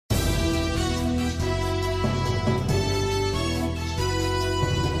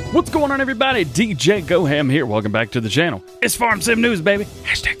What's going on, everybody? DJ GoHam here. Welcome back to the channel. It's Farm Sim News, baby.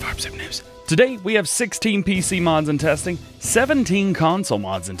 Hashtag Farm Sim News. Today, we have 16 PC mods in testing, 17 console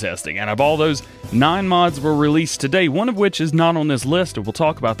mods in testing, and of all those, 9 mods were released today, one of which is not on this list, and we'll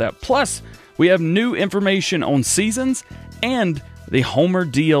talk about that. Plus, we have new information on seasons and the Holmer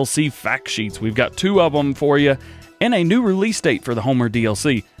DLC fact sheets. We've got 2 of them for you, and a new release date for the Holmer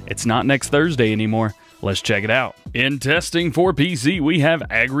DLC. It's not next Thursday anymore. Let's check it out. In testing for PC, we have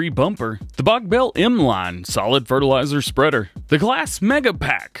Agri Bumper, the Bog Bell M-Line Solid Fertilizer Spreader, the Glass Mega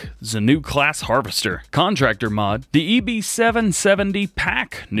Pack, the new Class Harvester, Contractor Mod, the EB770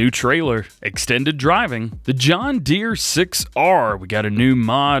 Pack, new trailer, Extended Driving, the John Deere 6R, we got a new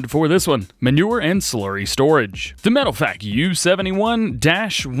mod for this one, Manure and Slurry Storage, the Metalfac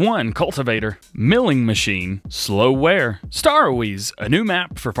U71-1 Cultivator, Milling Machine, Slow Wear, Starwies, a new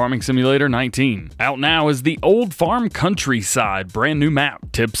map for Farming Simulator 19. Out now is the Old Farm Countryside, brand new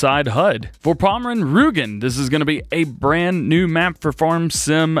map, Tipside HUD. For Pomeran Rugen, this is going to be a brand new map for Farm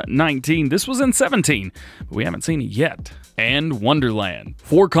Sim 19. This was in 17, but we haven't seen it yet. And Wonderland.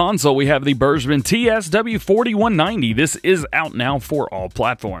 For console, we have the Bergman TSW4190. This is out now for all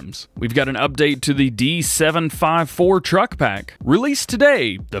platforms. We've got an update to the D754 truck pack. Released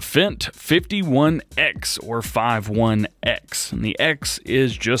today, the Fendt 51X or 51X. And the X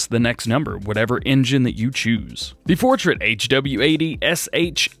is just the next number, whatever engine that you choose. The Fortrit HW80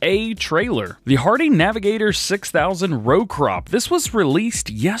 SHA trailer. The Hardy Navigator 6000 row crop. This was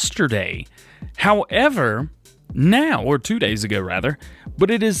released yesterday. However, now, or 2 days ago rather, but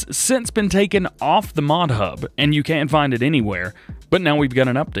it has since been taken off the mod hub and you can't find it anywhere, but now we've got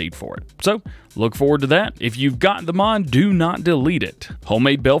an update for it. So look forward to that. If you've got the mod, do not delete it.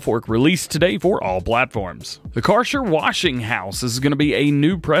 Homemade bell fork released today for all platforms. The Karcher Washing House is going to be a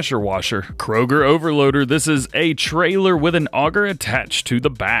new pressure washer. Kroger Overloader, this is a trailer with an auger attached to the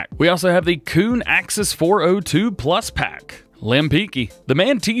back. We also have the Kuhn Axis 402 Plus pack. Lampiki, the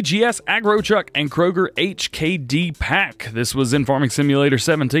Man TGS Agro Truck and Kroger HKD pack. This was in Farming Simulator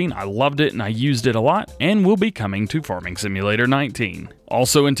 17. I loved it and I used it a lot, and will be coming to Farming Simulator 19.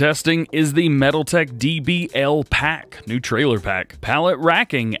 Also in testing is the Metaltech DBL pack, new trailer pack. Pallet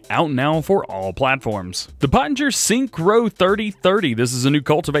racking, out now for all platforms. The Pottinger Synchro 3030, this is a new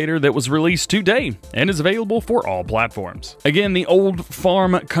cultivator that was released today and is available for all platforms. Again, the Old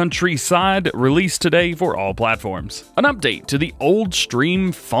Farm Countryside, released today for all platforms. An update to the Old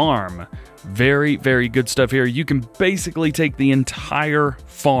Stream Farm. Very, very good stuff here. You can basically take the entire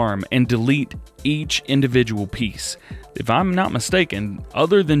farm and delete each individual piece. If I'm not mistaken,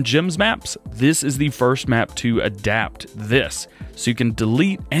 other than Jim's maps, this is the first map to adapt this. So you can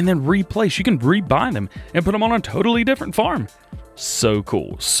delete and then replace. You can rebuy them and put them on a totally different farm. So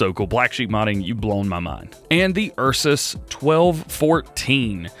cool, so cool. Black Sheep modding, you've blown my mind. And the Ursus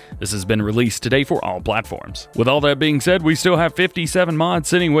 1214. This has been released today for all platforms. With all that being said, we still have 57 mods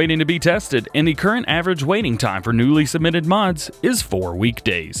sitting waiting to be tested, and the current average waiting time for newly submitted mods is 4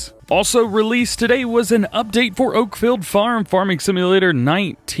 weekdays. Also released today was an update for Oakfield Farm Farming Simulator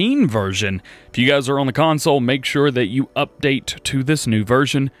 19 version. If you guys are on the console, make sure that you update to this new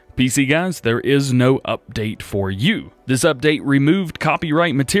version. PC guys, there is no update for you. This update removed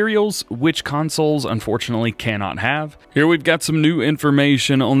copyright materials, which consoles unfortunately cannot have. Here we've got some new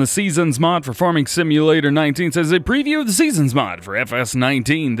information on the Seasons mod for Farming Simulator 19. It says a preview of the Seasons mod for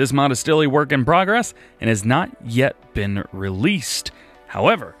FS19. This mod is still a work in progress and has not yet been released.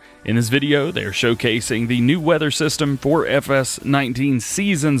 However, in this video, they're showcasing the new weather system for FS19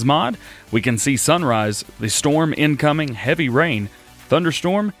 Seasons mod. We can see sunrise, the storm incoming, heavy rain,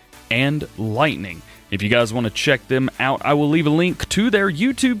 thunderstorm, and lightning. If you guys want to check them out, I will leave a link to their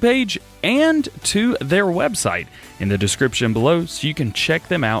YouTube page and to their website in the description below so you can check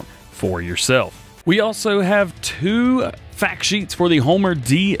them out for yourself. We also have 2 fact sheets for the Holmer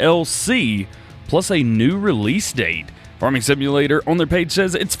DLC, plus a new release date. Farming Simulator on their page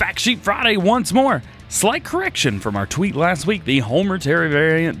says it's Fact Sheet Friday once more. Slight correction from our tweet last week, the Holmer Terry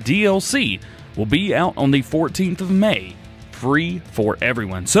Variant DLC will be out on the 14th of May. Free for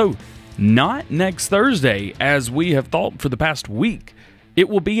everyone. So, not next Thursday, as we have thought for the past week. It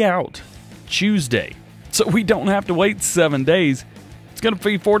will be out Tuesday. So we don't have to wait 7 days. It's going to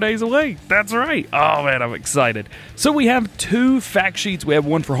be 4 days away. That's right. Oh man, I'm excited. So we have 2 fact sheets. We have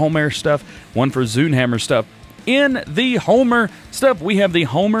one for Holmer stuff, one for Zunhammer stuff. In the Holmer stuff, we have the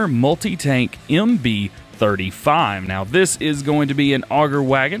Holmer Multi-Tank MB35. Now, this is going to be in auger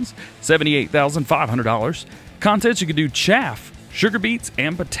wagons, $78,500. Contents, you can do chaff, sugar beets,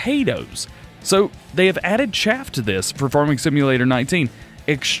 and potatoes. So they have added chaff to this for Farming Simulator 19.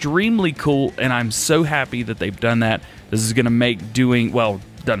 Extremely cool, and I'm so happy that they've done that. This is going to make doing, well,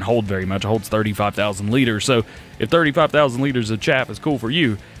 doesn't hold very much. It holds 35,000 liters. So if 35,000 liters of chaff is cool for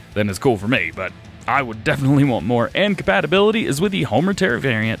you, then it's cool for me. But I would definitely want more. And compatibility is with the Holmer Terra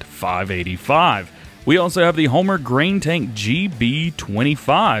variant 585. We also have the Holmer Grain Tank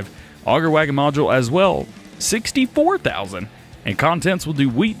GB25 auger wagon module as well, 64,000. And contents will do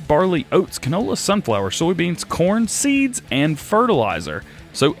wheat, barley, oats, canola, sunflower, soybeans, corn, seeds, and fertilizer.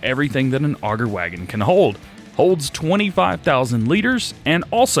 So everything that an auger wagon can hold. Holds 25,000 liters and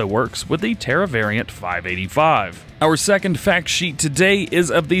also works with the Terra variant 585. Our second fact sheet today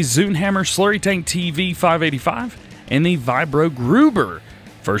is of the Zunhammer Slurry Tank TV 585 and the Vibro Gruber.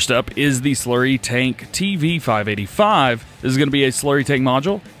 First up is the Slurry Tank TV 585. This is going to be a Slurry Tank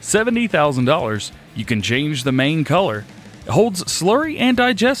module, $70,000. You can change the main color. It holds slurry and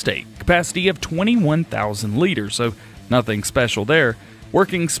digestate, capacity of 21,000 liters, so nothing special there.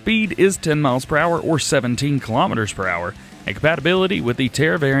 Working speed is 10 miles per hour or 17 kilometers per hour, and compatibility with the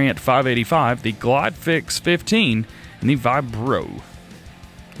Terra variant 585, the GlideFix 15, and the Vibro.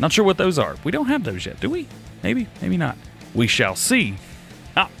 Not sure what those are. We don't have those yet, do we? Maybe, maybe not. We shall see.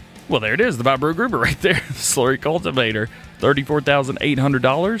 Ah, well there it is, the Vibro Gruber right there. Slurry cultivator,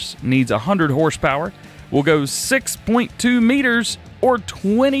 $34,800, needs 100 horsepower. Will go 6.2 meters or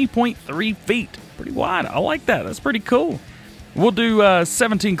 20.3 feet. Pretty wide. I like that. That's pretty cool. We'll do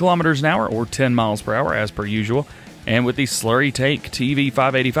 17 kilometers an hour or 10 miles per hour as per usual. And with the Slurry Tank TV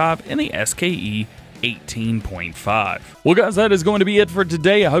 585 and the SKE 18.5. Well guys, that is going to be it for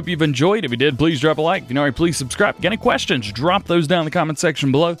today. I hope you've enjoyed. If you did, please drop a like. If you know already, please subscribe. If you got any questions, drop those down in the comment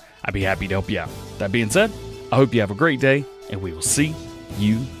section below. I'd be happy to help you out. That being said, I hope you have a great day, and we will see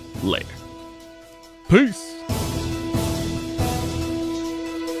you later. Peace!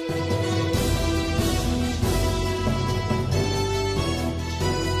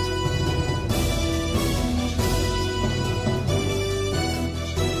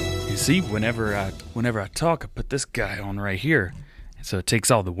 You see, whenever I talk, I put this guy on right here, and so it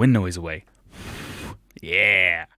takes all the wind noise away. Yeah!